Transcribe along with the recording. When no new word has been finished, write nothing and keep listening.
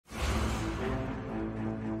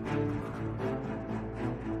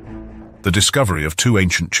The discovery of two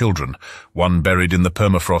ancient children, one buried in the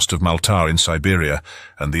permafrost of Malta in Siberia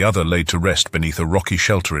and the other laid to rest beneath a rocky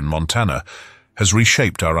shelter in Montana, has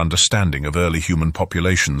reshaped our understanding of early human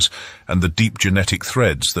populations and the deep genetic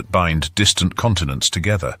threads that bind distant continents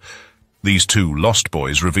together. These two lost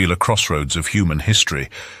boys reveal a crossroads of human history,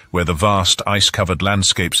 where the vast ice-covered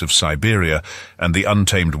landscapes of Siberia and the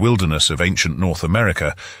untamed wilderness of ancient North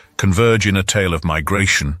America converge in a tale of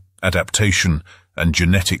migration, adaptation, and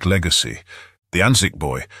genetic legacy. The Anzick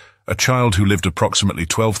Boy, a child who lived approximately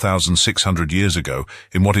 12,600 years ago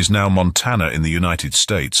in what is now Montana in the United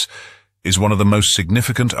States, is one of the most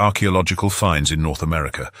significant archaeological finds in North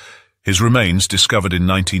America. His remains, discovered in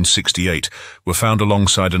 1968, were found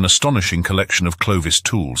alongside an astonishing collection of Clovis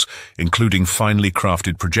tools, including finely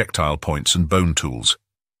crafted projectile points and bone tools.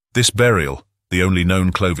 This burial, the only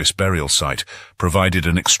known Clovis burial site, provided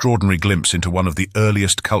an extraordinary glimpse into one of the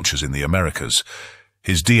earliest cultures in the Americas.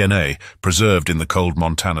 His DNA, preserved in the cold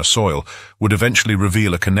Montana soil, would eventually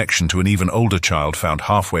reveal a connection to an even older child found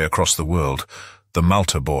halfway across the world, the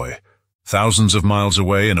Malta Boy. Thousands of miles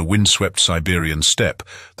away in a windswept Siberian steppe,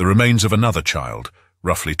 the remains of another child,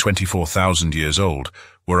 roughly 24,000 years old,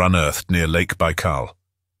 were unearthed near Lake Baikal.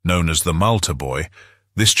 Known as the Malta Boy,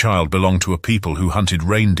 this child belonged to a people who hunted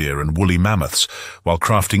reindeer and woolly mammoths while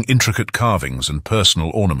crafting intricate carvings and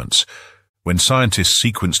personal ornaments. When scientists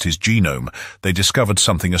sequenced his genome, they discovered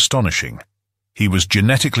something astonishing. He was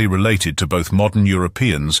genetically related to both modern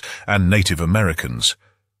Europeans and Native Americans.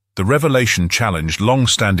 The revelation challenged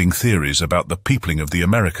long-standing theories about the peopling of the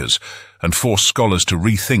Americas and forced scholars to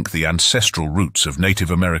rethink the ancestral roots of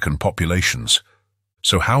Native American populations.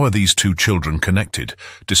 So how are these two children connected,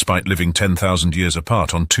 despite living 10,000 years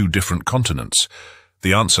apart on two different continents?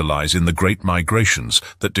 The answer lies in the great migrations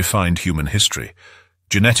that defined human history.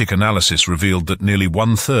 Genetic analysis revealed that nearly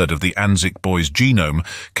one-third of the Anzick Boy's genome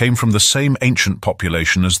came from the same ancient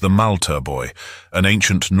population as the Malta Boy, an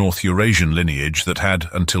ancient North Eurasian lineage that had,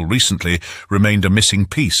 until recently, remained a missing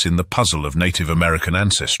piece in the puzzle of Native American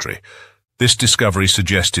ancestry. This discovery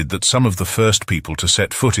suggested that some of the first people to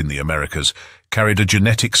set foot in the Americas carried a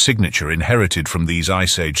genetic signature inherited from these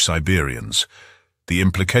Ice Age Siberians. The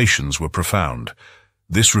implications were profound.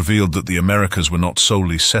 This revealed that the Americas were not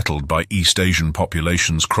solely settled by East Asian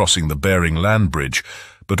populations crossing the Bering Land Bridge,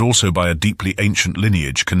 but also by a deeply ancient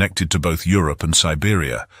lineage connected to both Europe and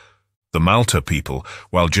Siberia. The Malta people,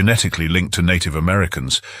 while genetically linked to Native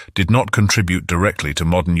Americans, did not contribute directly to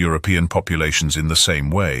modern European populations in the same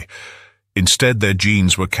way. Instead, their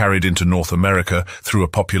genes were carried into North America through a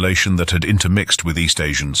population that had intermixed with East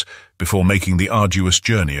Asians before making the arduous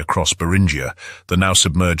journey across Beringia, the now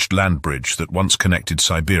submerged land bridge that once connected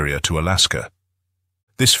Siberia to Alaska.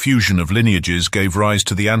 This fusion of lineages gave rise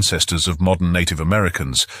to the ancestors of modern Native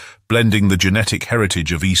Americans, blending the genetic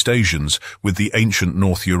heritage of East Asians with the ancient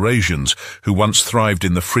North Eurasians who once thrived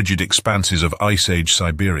in the frigid expanses of Ice Age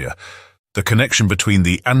Siberia. The connection between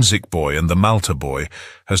the Anzick Boy and the Malta Boy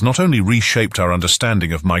has not only reshaped our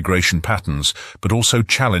understanding of migration patterns, but also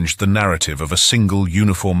challenged the narrative of a single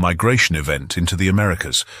uniform migration event into the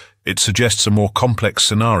Americas. It suggests a more complex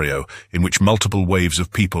scenario in which multiple waves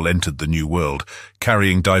of people entered the New World,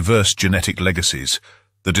 carrying diverse genetic legacies.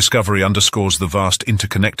 The discovery underscores the vast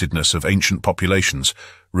interconnectedness of ancient populations,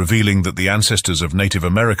 revealing that the ancestors of Native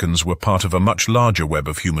Americans were part of a much larger web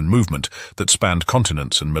of human movement that spanned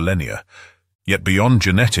continents and millennia. Yet beyond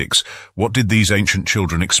genetics, what did these ancient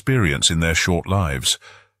children experience in their short lives?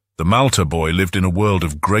 The Malta Boy lived in a world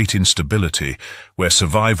of great instability, where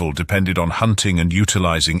survival depended on hunting and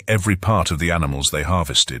utilizing every part of the animals they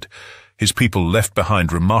harvested. His people left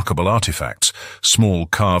behind remarkable artifacts, small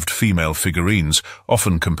carved female figurines,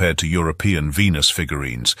 often compared to European Venus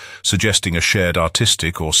figurines, suggesting a shared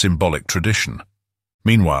artistic or symbolic tradition.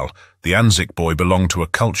 Meanwhile, the Anzick Boy belonged to a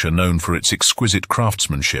culture known for its exquisite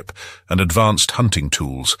craftsmanship and advanced hunting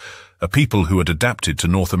tools, a people who had adapted to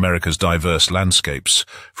North America's diverse landscapes,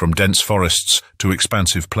 from dense forests to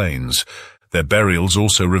expansive plains. Their burials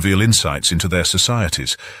also reveal insights into their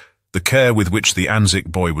societies. The care with which the Anzick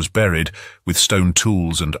Boy was buried, with stone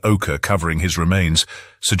tools and ochre covering his remains,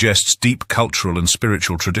 suggests deep cultural and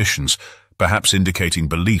spiritual traditions, perhaps indicating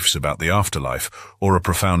beliefs about the afterlife or a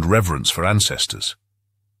profound reverence for ancestors.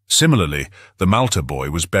 Similarly, the Malta Boy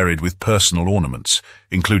was buried with personal ornaments,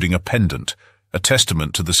 including a pendant, a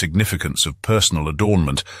testament to the significance of personal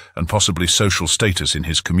adornment and possibly social status in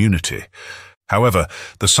his community. However,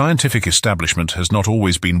 the scientific establishment has not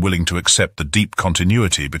always been willing to accept the deep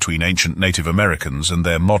continuity between ancient Native Americans and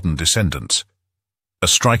their modern descendants. A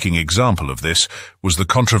striking example of this was the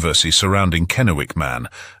controversy surrounding Kennewick Man,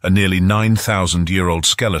 a nearly 9,000-year-old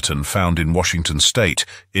skeleton found in Washington state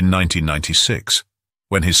in 1996.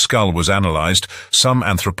 When his skull was analyzed, some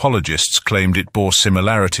anthropologists claimed it bore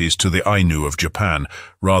similarities to the Ainu of Japan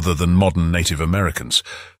rather than modern Native Americans.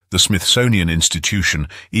 The Smithsonian Institution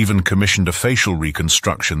even commissioned a facial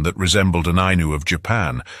reconstruction that resembled an Ainu of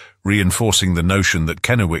Japan, reinforcing the notion that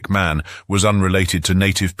Kennewick Man was unrelated to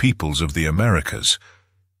native peoples of the Americas.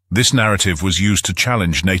 This narrative was used to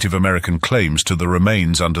challenge Native American claims to the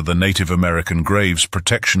remains under the Native American Graves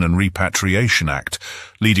Protection and Repatriation Act,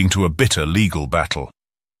 leading to a bitter legal battle.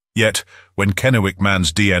 Yet, when Kennewick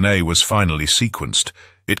Man's DNA was finally sequenced,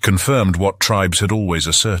 it confirmed what tribes had always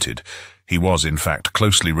asserted. He was, in fact,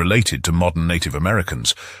 closely related to modern Native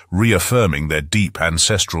Americans, reaffirming their deep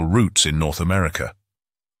ancestral roots in North America.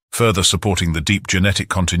 Further supporting the deep genetic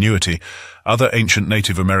continuity, other ancient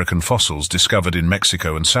Native American fossils discovered in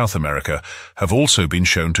Mexico and South America have also been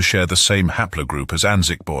shown to share the same haplogroup as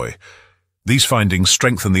Anzick Boy. These findings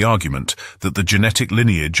strengthen the argument that the genetic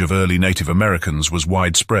lineage of early Native Americans was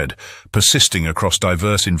widespread, persisting across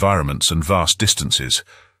diverse environments and vast distances.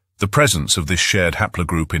 The presence of this shared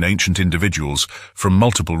haplogroup in ancient individuals from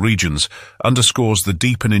multiple regions underscores the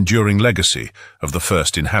deep and enduring legacy of the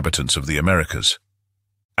first inhabitants of the Americas.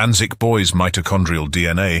 Anzick Boy's mitochondrial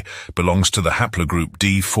DNA belongs to the haplogroup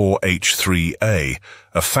D4H3A,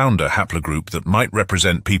 a founder haplogroup that might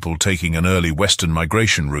represent people taking an early Western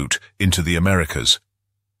migration route into the Americas.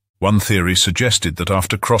 One theory suggested that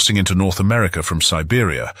after crossing into North America from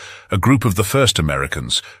Siberia, a group of the first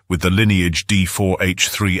Americans, with the lineage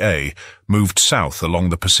D4H3A, moved south along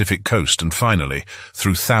the Pacific coast and finally,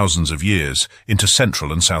 through thousands of years, into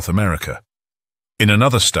Central and South America. In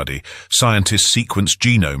another study, scientists sequenced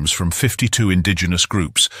genomes from 52 indigenous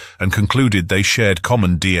groups and concluded they shared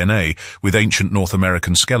common DNA with ancient North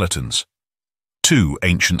American skeletons. Two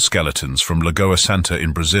ancient skeletons from Lagoa Santa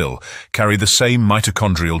in Brazil carry the same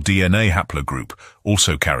mitochondrial DNA haplogroup,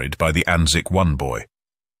 also carried by the Anzick Boy.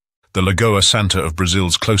 The Lagoa Santa of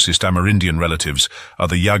Brazil's closest Amerindian relatives are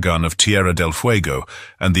the Yagan of Tierra del Fuego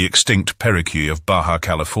and the extinct Periqui of Baja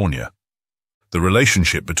California. The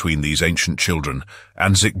relationship between these ancient children,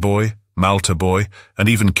 Anzick Boy, Malta Boy, and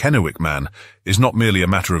even Kennewick Man, is not merely a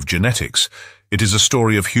matter of genetics. It is a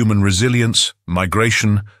story of human resilience,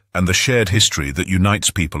 migration, and the shared history that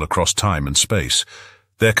unites people across time and space.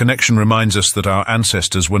 Their connection reminds us that our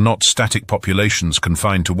ancestors were not static populations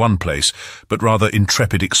confined to one place, but rather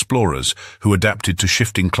intrepid explorers who adapted to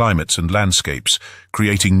shifting climates and landscapes,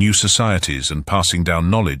 creating new societies and passing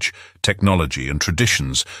down knowledge, technology, and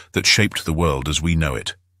traditions that shaped the world as we know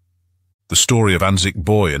it. The story of Anzick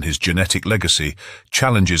Boy and his genetic legacy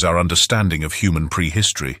challenges our understanding of human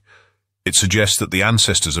prehistory. It suggests that the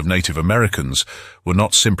ancestors of Native Americans were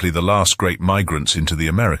not simply the last great migrants into the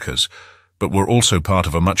Americas, but were also part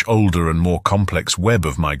of a much older and more complex web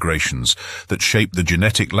of migrations that shaped the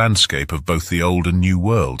genetic landscape of both the old and new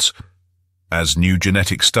worlds. As new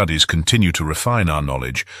genetic studies continue to refine our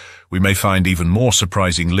knowledge, we may find even more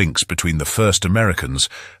surprising links between the first Americans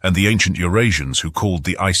and the ancient Eurasians who called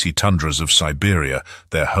the icy tundras of Siberia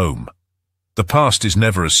their home. The past is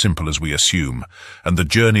never as simple as we assume, and the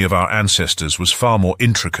journey of our ancestors was far more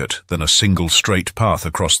intricate than a single straight path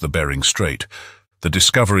across the Bering Strait. The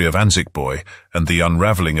discovery of Anzick Boy and the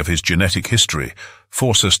unraveling of his genetic history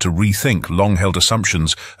force us to rethink long-held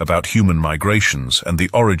assumptions about human migrations and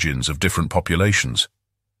the origins of different populations.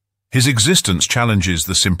 His existence challenges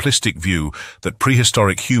the simplistic view that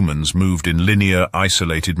prehistoric humans moved in linear,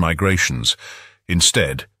 isolated migrations.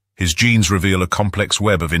 Instead, his genes reveal a complex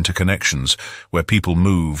web of interconnections where people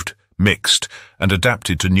moved, mixed, and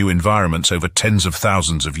adapted to new environments over tens of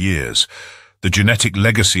thousands of years. The genetic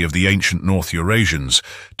legacy of the ancient North Eurasians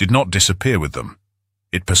did not disappear with them.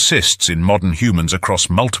 It persists in modern humans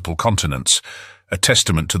across multiple continents, a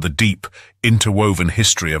testament to the deep, interwoven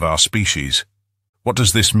history of our species. What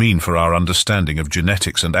does this mean for our understanding of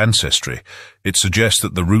genetics and ancestry? It suggests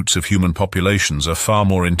that the roots of human populations are far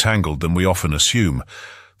more entangled than we often assume.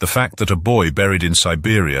 The fact that a boy buried in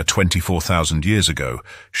Siberia 24,000 years ago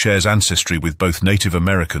shares ancestry with both Native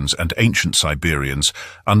Americans and ancient Siberians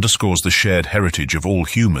underscores the shared heritage of all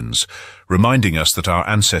humans, reminding us that our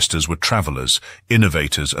ancestors were travelers,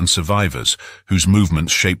 innovators, and survivors whose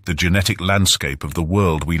movements shaped the genetic landscape of the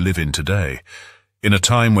world we live in today. In a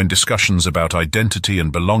time when discussions about identity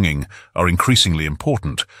and belonging are increasingly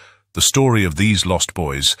important, the story of these lost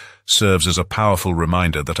boys serves as a powerful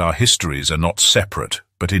reminder that our histories are not separate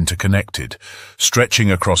but interconnected,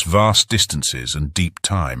 stretching across vast distances and deep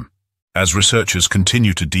time. As researchers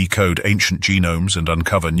continue to decode ancient genomes and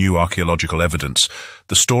uncover new archaeological evidence,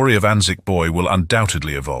 the story of Anzick Boy will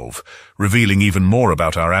undoubtedly evolve, revealing even more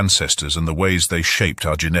about our ancestors and the ways they shaped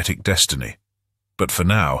our genetic destiny. But for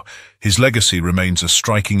now, his legacy remains a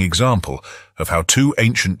striking example of how two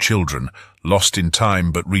ancient children, lost in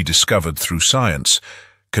time but rediscovered through science,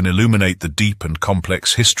 can illuminate the deep and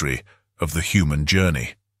complex history of the human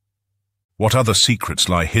journey. What other secrets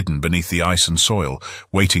lie hidden beneath the ice and soil,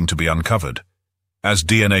 waiting to be uncovered? As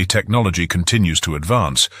DNA technology continues to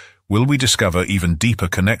advance, will we discover even deeper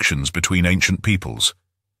connections between ancient peoples?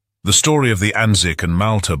 The story of the Anzick and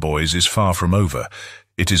Malta boys is far from over.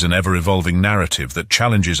 It is an ever-evolving narrative that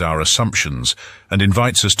challenges our assumptions and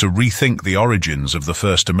invites us to rethink the origins of the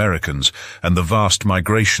first Americans and the vast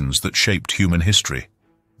migrations that shaped human history.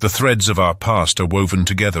 The threads of our past are woven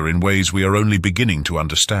together in ways we are only beginning to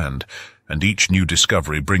understand, and each new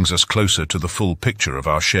discovery brings us closer to the full picture of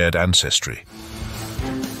our shared ancestry.